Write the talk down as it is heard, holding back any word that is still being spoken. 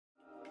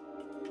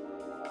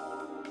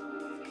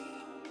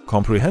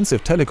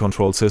Comprehensive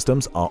telecontrol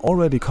systems are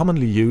already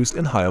commonly used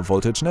in higher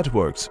voltage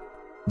networks.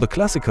 The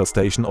classical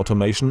station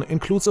automation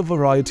includes a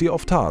variety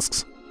of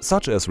tasks,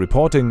 such as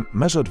reporting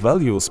measured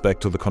values back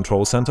to the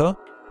control center,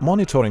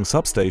 monitoring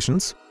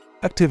substations,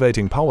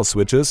 activating power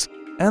switches,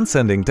 and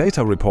sending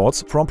data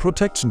reports from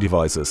protection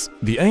devices.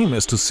 The aim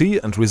is to see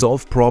and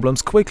resolve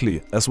problems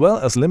quickly, as well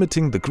as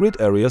limiting the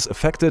grid areas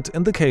affected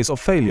in the case of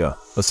failure.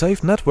 A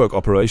safe network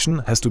operation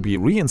has to be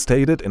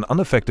reinstated in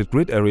unaffected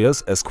grid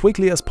areas as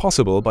quickly as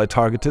possible by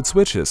targeted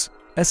switches.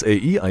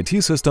 SAE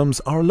IT systems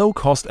are a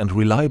low-cost and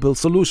reliable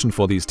solution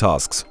for these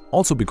tasks,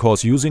 also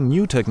because using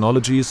new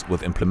technologies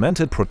with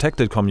implemented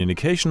protected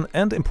communication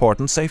and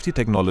important safety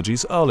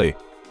technologies early.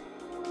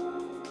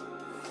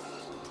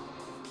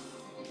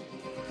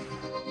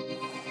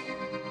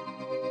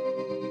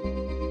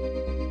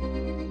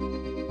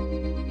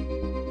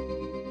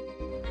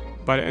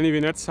 Bei der NEW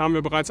Netz haben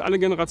wir bereits alle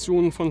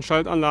Generationen von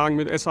Schaltanlagen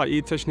mit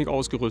SAE-Technik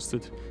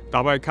ausgerüstet.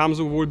 Dabei kamen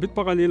sowohl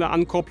bitparallele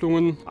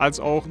Ankopplungen als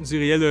auch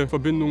serielle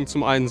Verbindungen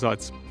zum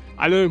Einsatz.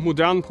 Alle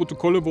modernen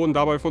Protokolle wurden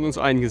dabei von uns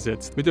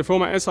eingesetzt. Mit der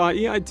Firma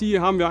SAE IT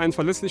haben wir einen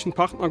verlässlichen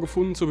Partner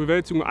gefunden zur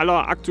Bewältigung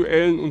aller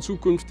aktuellen und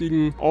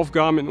zukünftigen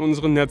Aufgaben in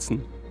unseren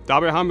Netzen.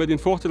 Dabei haben wir den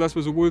Vorteil, dass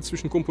wir sowohl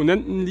zwischen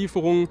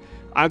Komponentenlieferungen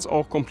als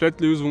auch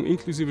Komplettlösungen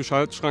inklusive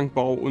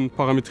Schaltschrankbau und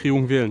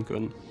Parametrierung wählen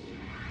können.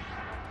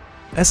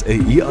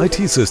 SAE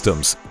IT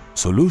Systems –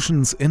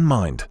 Solutions in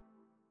Mind.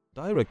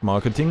 Direct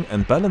marketing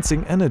and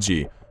balancing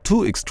energy,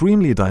 two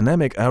extremely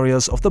dynamic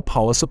areas of the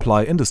power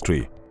supply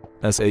industry.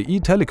 SAE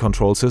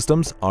telecontrol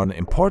systems are an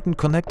important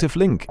connective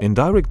link in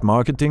direct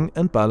marketing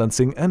and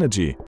balancing energy.